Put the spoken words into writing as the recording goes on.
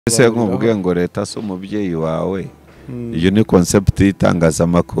ese nkubwiye ngo leta si umubyeyi wawe iyo ni concept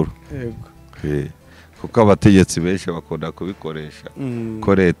y'itangazamakuru yego kuko abategetsi benshi bakunda kubikoresha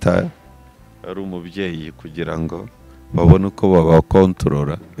ko leta ari umubyeyi kugira ngo babone uko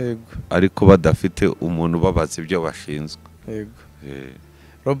babakontorora ariko badafite umuntu babaza ibyo bashinzwe. Yego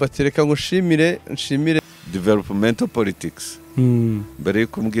Robert, reka ngushimire developmental politics. Mbere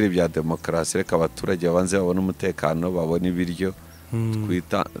yuko mbwira ibya demokarasi, reka abaturage babanze babone umutekano, babone ibiryo,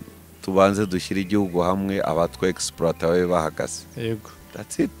 twita tubanze dushyira igihugu hamwe, abatwe exploiter babe bahagaze. Yego,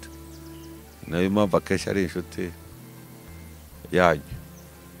 that's it. Nayo mpamvu akenshi ari inshuti yanyu.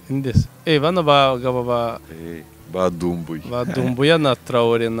 Indese bana bagabo badumbuye na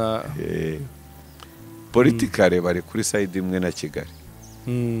Traore na politikare bari kuri side imwe na Kigali.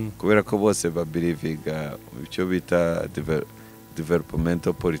 Kubera ko bose babiriviga icyo bita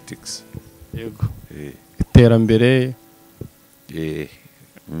developmental politics. Yego iterambere.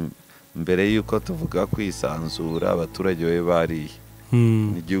 Mbere yuko tuvuga kwisanzura abaturage babe bariye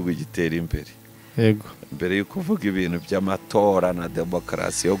n'igihugu gitera imbere. Yego mbere yuko uvuga ibintu by'amatora na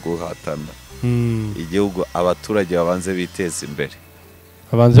demokarasi yo guhatana igihugu, abaturage babanze biteza imbere,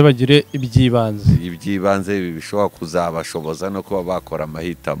 abanze bagire ibyibanze bishobora kuzabashoboza no kuba bakora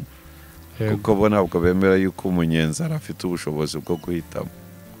amahitamo, kuko bo ntabwo bemera yuko umunyenzara afite ubushobozi bwo guhitamo.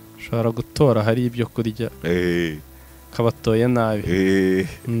 Ushobora gutora hari ibyo kurya kabatoye nabi.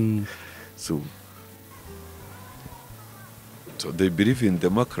 So they believe in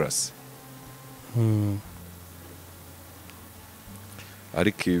democracy.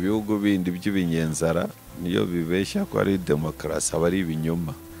 Ariko ibihugu bindi by'ibinyenzara niyo bibeshya ko ari demokarasi aba ari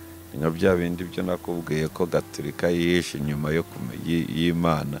ibinyoma. Nka bya bindi byo nakubwiye ko Gatolika yihishe inyuma yo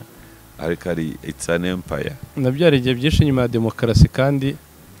y'Imana, ariko ari it's an empire. Nabyari igihe byinshi inyuma ya demokarasi kandi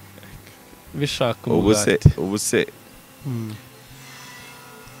bishaka umugati. Ubuse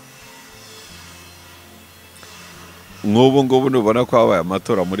ngubu nubona ko habaye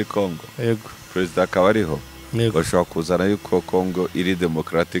amatora muri Congo. Yego. Perezida akaba ariho. Bashobora kuzana yuko Congo iri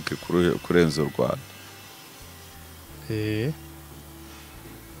democratic kurenza u Rwanda.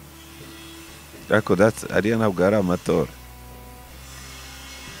 Ariko ariya ntabwo ari amatora.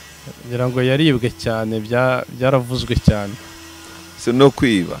 Ngira ngo yaribwe cyane, byaravuzwe cyane. Si no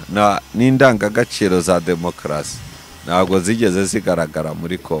kwiba n'indangagaciro za demokarasi ntabwo zigeze zigaragara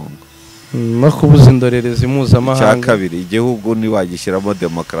muri Congo. No kubuza indorerezi mpuzamahanga. Cya kabiri, igihugu niwagishyiramo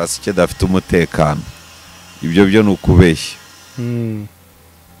demokarasi kidafite umutekano, ibyo byo ni ukubeshya.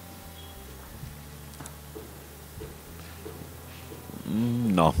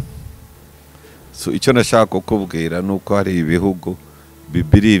 No. So icyo nashaka kukubwira ni uko hari ibihugu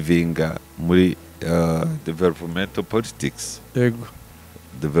bibirivinga muri developmental politics. Yego.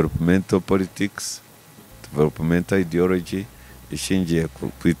 Developmental politics, developmental ideology ishingiye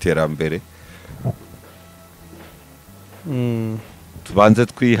ku iterambere. Tubanze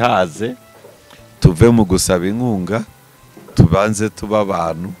twihaze, tuve mu gusaba inkunga, tubanze tuba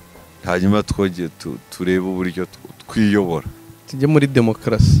abantu, hanyuma twongeye turebe uburyo twiyobora, tujye muri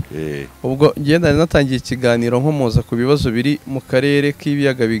demokarasi. Ubwo ngenda natangiye ikiganiro nkomoza ku bibazo biri mu karere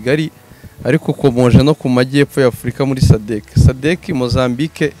k'ibiyaga bigari, ariko komoje no ku majyepfo ya Afurika muri SADC.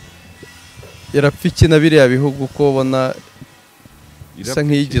 Mozambique yarapfiki na biriya bihugu ko ubona isa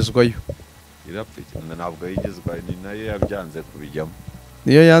nk'iyigizwayo. Ntabwo yigizwayo, ni nayo yabyanze kubijyamo.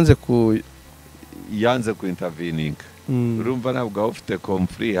 Niyo yanze ku intervening. Urumva ntabwo ufite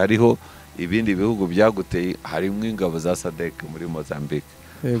conflict, hariho ibindi bihugu byaguteye, harimo ingabo za SADC muri Mozambique,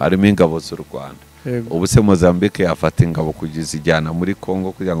 harimo ingabo z'u Rwanda. Ubu se Mozambique yafata ingabo kugeza ijyana muri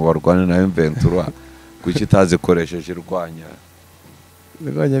Congo kugira ngo barwane na M23, kuki itazikoresheje irwanya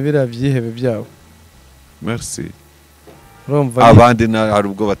biriya byihebe byabo? Merci. Abandi hari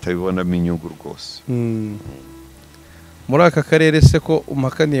ubwo batabibonamo inyungu rwose. Muri aka karere se ko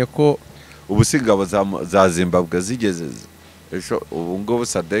umakaniye ko ubu si ingabo za Zimbabwe zigeze ubu ngubu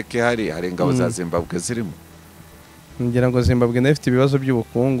SADC hari ingabo za Zimbabwe zirimo? Ngira ngo Zimbabwe nayo ifite ibibazo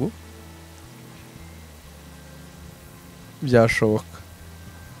by'ubukungu, byashoboka.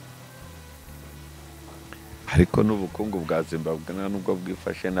 Ariko n'ubukungu bwa Zimbabwe nta nubwo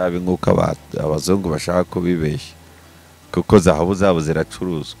bwifashe nabi nk'uko abazungu bashaka kubibeshya, kuko zahabu zabo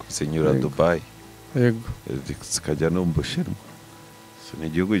ziracuruzwa zinyura Dubai. Yego. Zikajya no mu Bushinwa. Ni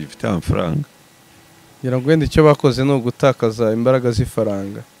igihugu gifite amafaranga. Ngira ngo wenda icyo bakoze ni ugutakaza imbaraga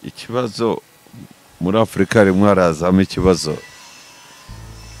z'ifaranga. Ikibazo muri Afurika harimo harazamo ikibazo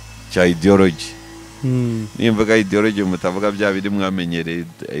cya ideology. Nimvuga ideology mutavuga bya biri mwamenyereye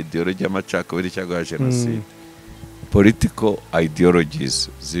ideology y'amacakubiri cyangwa genocide. Political ideologies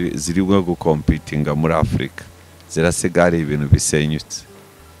ziri gukompitinga muri Afurika zirasigara ibintu bisenyutse.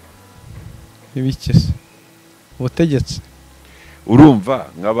 ibikese ubutegetsi urumva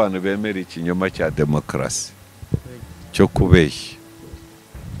nk'abantu bemera ikinyoma cya demokarasi cyo kubeshya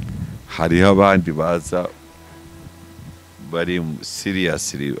hariho abandi baza bari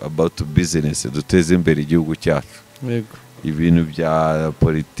seriously about business duteze imbere igihugu cyacu ibintu bya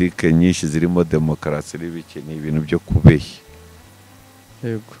politike nyinshi zirimo demokarasi ni ibintu byo kubeshya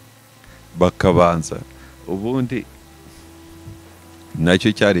bakabanza ubundi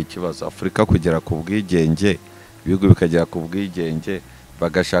nacyo cyari ikibazo Afurika kugera ku bwigenge ibihugu bikagera ku bwigenge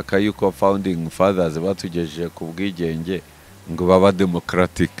bagashaka yuko founding fathers batugejeje ku bwigenge ngo baba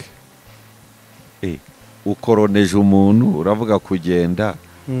democratic ukoroneje umuntu uravuga kugenda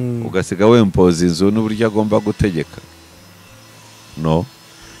ugasiga wempoza inzu n'uburyo agomba gutegeka no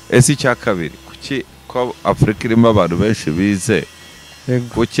ese icya kabiri kuki ko Afurika irimo abantu benshi bize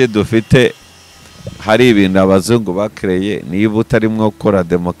kuki dufite hari ibintu abazungu bakreye niba utarimo gukora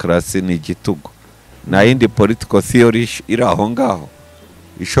demokarasi ni igitugu nta yindi political theory iri aho ngaho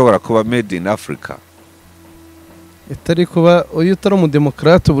ishobora kuba made in Africa itari kuba uyu utari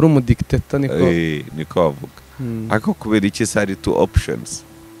umudemokrate ubura umudictator niko bavuga ariko kubera iki sari two options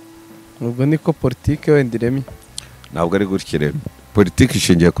ubwo niko politike wenda iremye ntabwo ari gutya iremye politike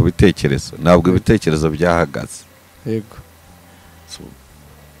ishingiye ku bitekerezo ntabwo ibitekerezo byahagaze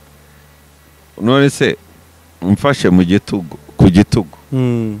none se mfashe mu gitugu ku gitugu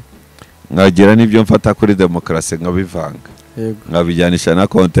nkagira n'ibyo mfata kuri demokarasi nkabivanga nkabijyanisha na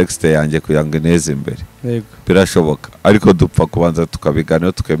context yanjye kugira ngo ineze imbere birashoboka ariko dupfa kubanza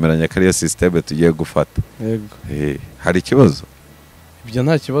tukabiganiraho tukemeranya ko ariyo systeme tugiye gufata hari ikibazo ibyo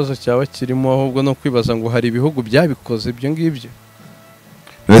nta kibazo cyaba kirimo ahubwo no kwibaza ngo hari ibihugu byabikoze ibyo ngibyo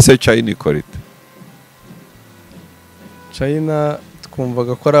mbese China ikora ite China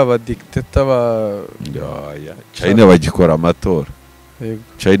twumvaga ko ari abadictator China bagikora amatora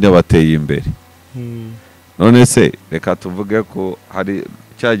China bateye imbere none se reka tuvuge ko hari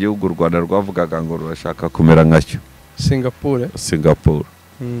cya gihugu u Rwanda rwavugaga ngo rurashaka kumera nkacyo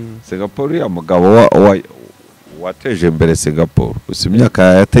Singapore ya mugabo wateje imbere Singapore usi imyaka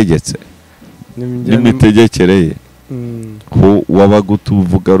yategetse n'imitegekere ye wabaga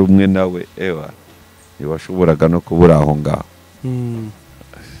utuvuga rumwe nawe ntibashoboraga no kubura aho ngaho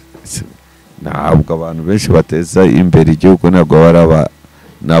ntabwo abantu benshi bateza imbere igihugu ntabwo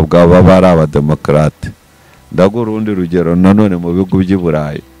baba ari abademokarate ndago urundi rugero nanone mu bihugu by'i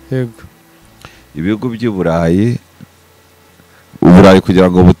Burayi ibihugu by'i Burayi kugira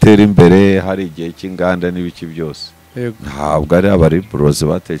ngo butere imbere hari igihe cy'inganda n'ibiki byose ntabwo ari abaliberals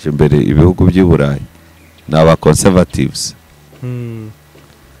bateje imbere ibihugu by'i Burayi ni abaconservatives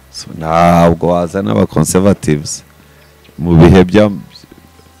ntabwo wazana abaconservatives mu bihe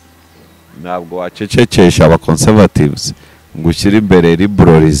ntabwo wacecekesha abaconservatives ngo ushyire imbere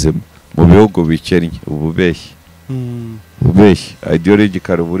liberalism mu bihugu bikennye ububeshyi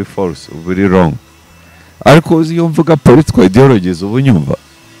ideological buri false buri wrong ariko iyo mvuga political ideologies ubunyumva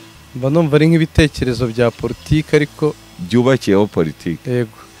mba numva ari nk'ibitekerezo bya politike ariko byubakiyeho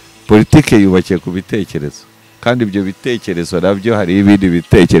politike yubakiye ku bitekerezo kandi ibyo bitekerezo nabyo hari ibindi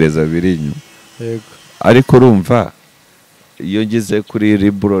bitekerezo biri inyuma ariko urumva iyo ngeze kuri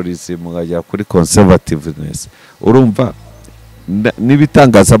liberalism nkajya kuri conservativeness urumva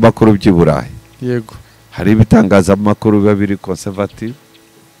n'ibitangazamakuru by'i Burayi hari ibitangazamakuru biba biri conservative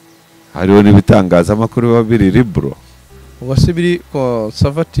hariho n'ibitangazamakuru biba biri liberal ubase biri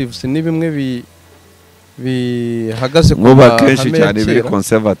conservatives ni bimwe bihagaze ku mahame kenshi cyane biri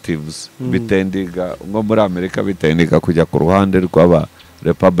conservatives bitendiga nko muri Amerika bitendiga kujya ku ruhande rw'aba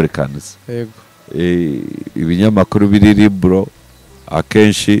Republicans ibinyamakuru biri liberal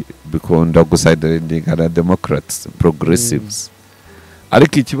akenshi bikunda gusideringa na Democrats progressives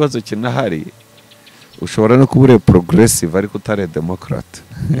ariko ikibazo kinahari ushobora no kuba uri progressive ariko utari Democrat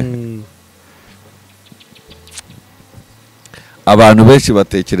abantu benshi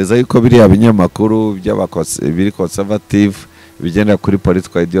batekereza yuko biriya binyamakuru biri conservative bigenda kuri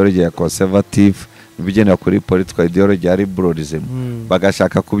political ideology ya conservative bigenda kuri political ideology ya liberalism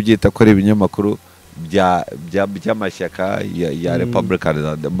bagashaka kubyita ko ari ibinyamakuru by'amashyaka ya Republican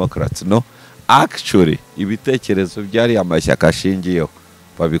na Democrats no actually ibitekerezo byari amashyaka ashingiyeho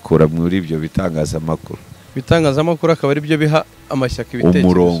babikura muri ibyo bitangazamakuru akaba ari byo biha amashyaka ibitekerezo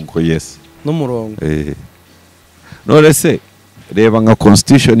umurongo n'umurongo none se reba nka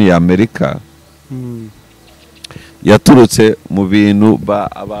constitution ya Amerika yaturutse mu bintu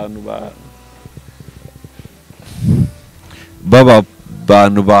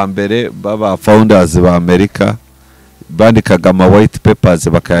abantu ba mbere baba founders ba Amerika bandikaga ama white papers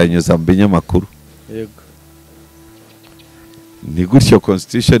bakayanyuza mu binyamakuru ni gutyo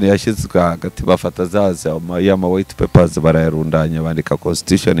constitution yashyizwe hagati, bafata zaza y'ama white papers barayarundanya bandika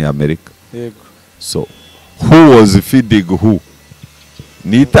constitution ya Amerika. Yego. So who was feeding who?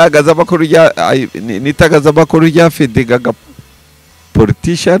 Nitagazamakuru rya feedingaga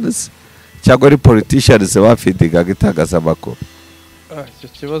politicians cyangwa ari politicians bafeedingaga itagazamakuru? Icyo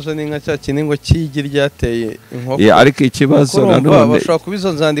kibazo ni nka cya kintu ngo kigi ryateye inkoko. Ariko ikibazo nanone bashobora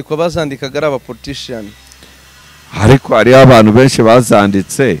kubizo nzandiko bazandikaga ari aba politician. Ariko hari abantu benshi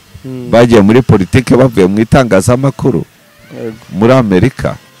bazanditse bagiye muri politike bavuye mu itangazamakuru muri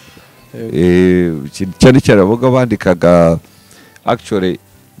Amerika. Cyane cyane avuga bandikaga actually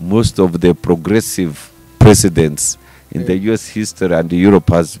most of the progressive presidents in the US history and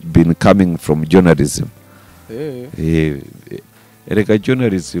Europe has been coming from journalism. Erega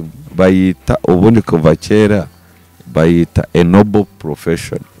journalism bayita ubundi kuva kera bayita a noble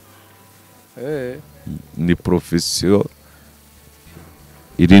profession. Ni profession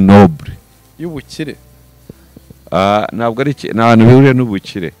iri noble y'ubukire. Ntabwo ari n'abantu bihuriye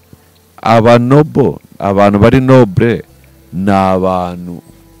n'ubukire. Abantu bari noble ni abantu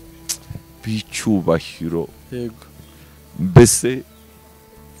b'icyubahiro. Yego. Mbese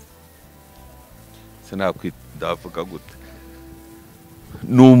sinakwidavuga gute,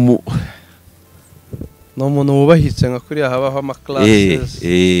 numuntu wubahitse nka kuriya habaho ama classes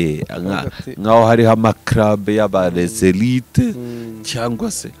nkaho hariho amaklabe y'abarezi elite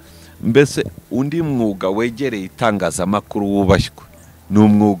cyangwa se mbese undi mwuga wegereye itangazamakuru wubashywe ni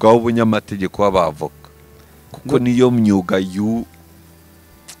umwuga w'ubunyamategeko w'abavoka, kuko niyo myuga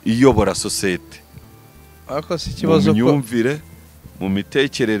iyobora sosiyete. Ariko si ikibazo mu myumvire, mu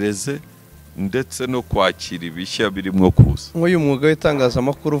mitekerereze ndetse no kwakira ibishya birimo kuza. Nk'uyu mwuga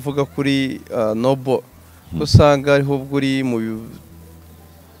w'itangazamakuru uvuga kuri nobo, usanga ariho ubwo uri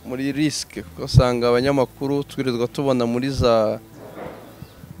muri risk, usanga abanyamakuru twirirwa tubona muri za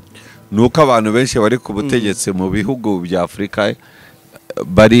nuko abantu benshi bari ku butegetsi mu bihugu bya Afrika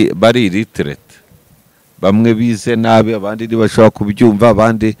bari illiterate. Bamwe bize nabi, abandi ntibashobora kubyumva,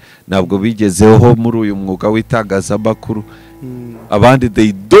 abandi ntabwo bigezeho muri uyu mwuga w'itangazamakuru. Abandi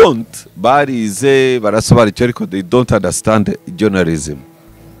they don't barize barasobanukirwa ariko they don't understand journalism.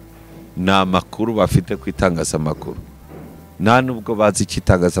 Nta makuru bafite ku itangazamakuru, nta nubwo bazi icyo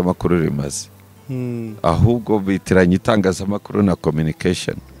itangazamakuru rimaze, ahubwo bitiranya itangazamakuru na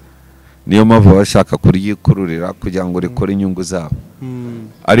communication. Niyo mpamvu bashaka kuryikururira kugira ngo rikore inyungu zabo.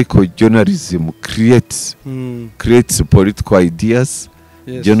 Ariko journalism creates political ideas.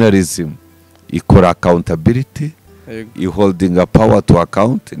 Yes. Journalism ikora accountability, holding a power to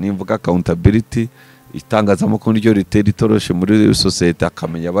account. Nimvuga accountability, itangazamakuru ryo ritera itoroshe muri society,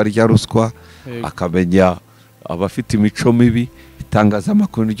 akamenya barya ruswa, akamenya abafite imico mibi.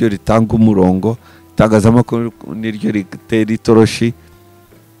 Itangazamakuru ryo ritanga umurongo, itangazamakuru niryo ritera itoroshi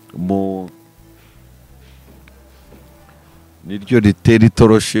niryo ritera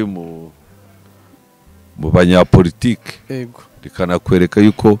itoroshi mu banyapolitike. Rikanakwereka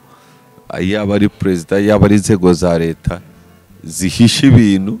yuko yaba ari perezida yaba ari inzego za leta zihisha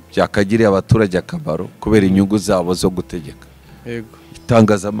ibintu byakagiriye abaturage akamaro kubera inyungu zabo zo gutegeka.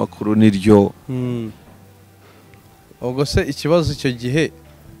 Itangazamakuru niryo ubwo se ikibazo icyo gihe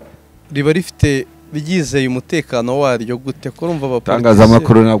riba rifite byizeye umutekano waryo gute? Kurumva abapolisi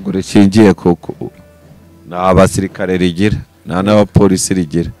itangazamakuru ntabwo rishingiye kuko nta abasirikare rigira nta n'abapolisi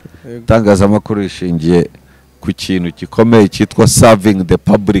rigira. Itangazamakuru rishingiye ku kintu gikomeye cyitwa serving the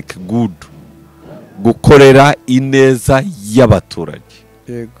public good, gukorera ineza y'abaturage.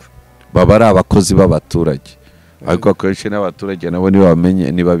 Baba ari abakozi b'abaturage, ariko akenshi n'abaturage nabo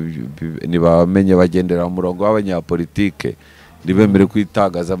ntibamenye bagendera mu murongo w'abanyapolitike, ntibemere ko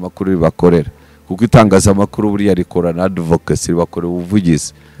itangazamakuru ribakorera, kuko itangazamakuru buriya rikora na advocacy, bakora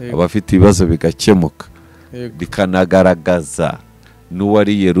ubuvugizi, abafite ibibazo bigakemuka, bikanagaragaza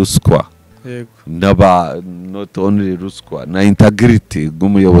n'uwariye ruswa, not only ruswa na integrity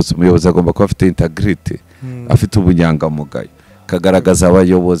umuyobozi agomba kuba afite integrity, afite ubunyangamugayo, kagaragaza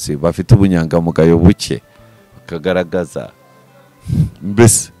abayobozi bafite ubunyangamugayo buke, kagaragaza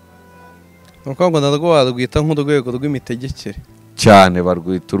mbese nuko ngo narwo warwita nk'urwego rw'imitegekere cyane,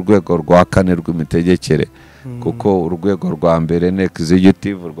 barwita urwego rwa kane rw'imitegekere, kuko urwego rwa mbere ni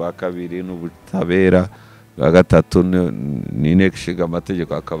executive, rwa kabiri n'ubutabera, rwa gatatu ni inteko ishinga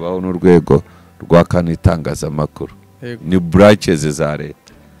amategeko, hakabaho n'urwego rwa kane itangazamakuru. Ni branches za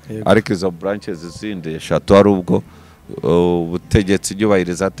leta. Ariko izo branches zindi eshatu ari ubwo ubutegetsi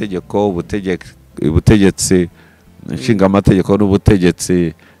nyubahiriza tegeko, ubutegetsi nshinga amategeko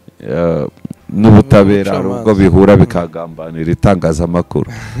n'ubutegetsi n'ubutabera ubwo bihura bikagambanira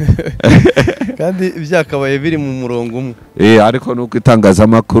itangazamakuru kandi byakabaye biri mu murongo umwe ariko nuko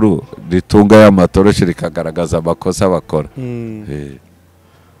itangazamakuru ritunga y'amatoroshi rikagaragaza amakosa bakora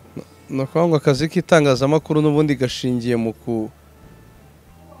nakwanga akazi k'itangazamakuru n'ubundi gashingiye mu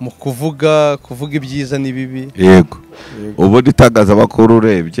kuvuga ibyiza n'ibibi. Yego ubundi itangazamakuru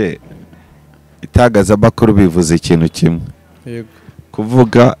urebye itangazamakuru bivuze ikintu kimwe. Yego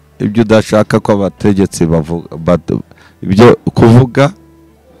kuvuga ibyo udashaka ko abategetsi bavuga, ibyo kuvuga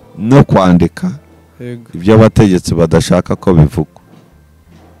no kwandika ibyo abategetsi badashaka ko bivugwa.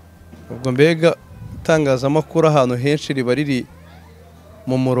 Ubwo mbega itangazamakuru ahantu henshi riba riri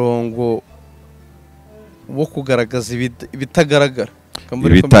mu murongo wo kugaragaza ibitagaragara,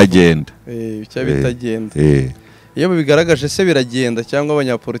 ibitagenda bitagenda. Iyo bigaragaje se biragenda cyangwa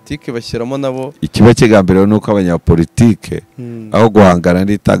abanyapolitike bashyiramo nabo? Ikiba kigambireho nuko abanyapolitike aho guhangana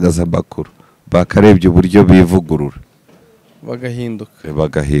n'itangazamakuru bakarebye uburyo bivugurura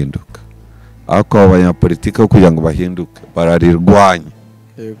bagahinduka. Ariko abanyapolitike kugira ngo bahinduke bararirwanya.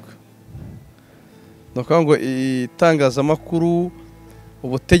 Yego ngo itangazamakuru,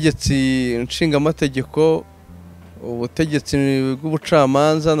 ubutegetsi nshingamategeko, ubutegetsi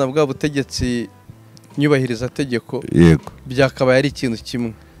bw'ubucamanza na bwa butegetsi nyubahiriza tegeko, yego byakabaye ari ikintu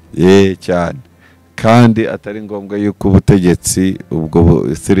kimwe cyane, kandi atari ngombwa yuko ubutegetsi ubwo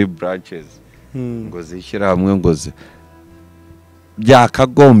 3 branches ngo zishyira hamwe ngo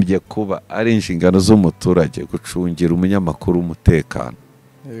byakagombye kuba ari inshingano z'umuturage gucungira umunyamakuru umutekano.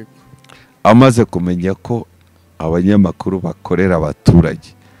 Yego amaze kumenya ko abanyamakuru bakorera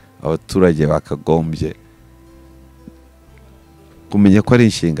abaturage bakagombye kumenya ko ari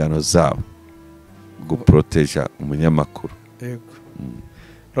inshingano zabo guproteja umunyamakuru. Yego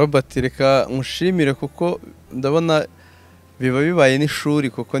Robert, reka mushimire kuko ndabona biba bibaye n'ishuri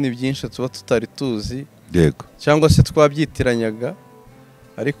kuko ni byinshi tuba tutari tuzi. Yego cyangwa se twabyitiranyanga,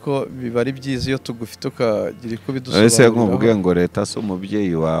 ariko biba ari byiza iyo tugufite ukagira ko bidusobanurira. Ese nkubwiye ngo leta si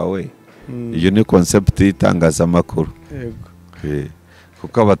umubyeyi wawe, iyo ni concept y'itangazamakuru. Yego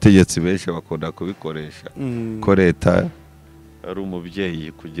kuko abategetsi benshi bakunda kubikoresha ko leta ari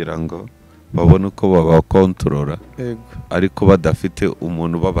umubyeyi kugira ngo babone uko babakontorora, ariko badafite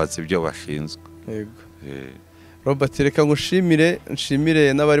umuntu babaza ibyo bashinzwe. Yego Robert, reka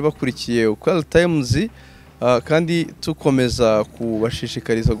nshimire n'abari bakurikiye UKWELI Times, kandi tukomeza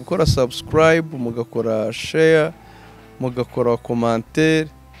kubashishikariza gukora subscribe, mugakora share, mugakora commentaire,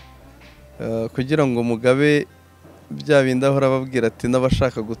 kugira ngo Mugabe bya bindi ahora babwira ati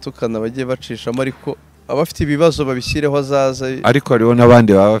n'abashaka gutukana bagiye bacishamo, ariko abafite ibibazo babishyireho azaza. Ariko hariho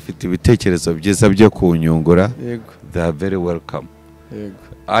n'abandi baba bafite ibitekerezo byiza byo kunyungura. Yego they are very welcome. Yego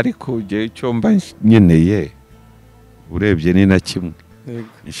ariko ugiye icyo mba nkeneye urebye ni na kimwe.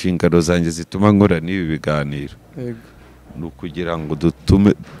 Yego inshingano zanjye zituma nkora n'ibi biganiro. Yego ni ukugira ngo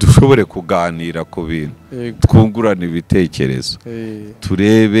dushobore kuganira ku bintu, twungurana ibitekerezo,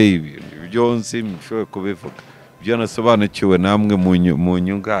 turebe ibintu byonse mushoboye kubivuga, ibyo nasobanukiwe namwe mu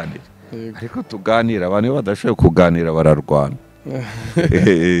nyunganire. Ariko tuganira, abantu badashoboye kuganira bararwana.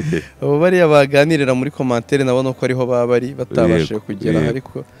 Abo bariya baganirira muri commentaire nabo nuko ariho bari batabashije kugera,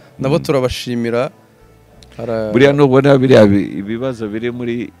 ariko nabo turabashimira. Buriya nubona biriya ibibazo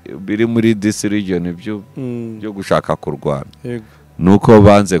biri muri this region byo gushaka kurwana, nuko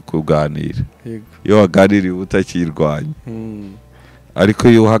banze kuganira. Iyo waganiriye utakirwanya, ariko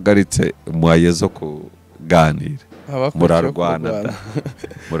iyo uhagaritse mwaye zo kuganira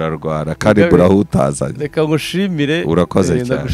murarwana kandi burahutazanye. Reka ngushimire. Urakoze cyane.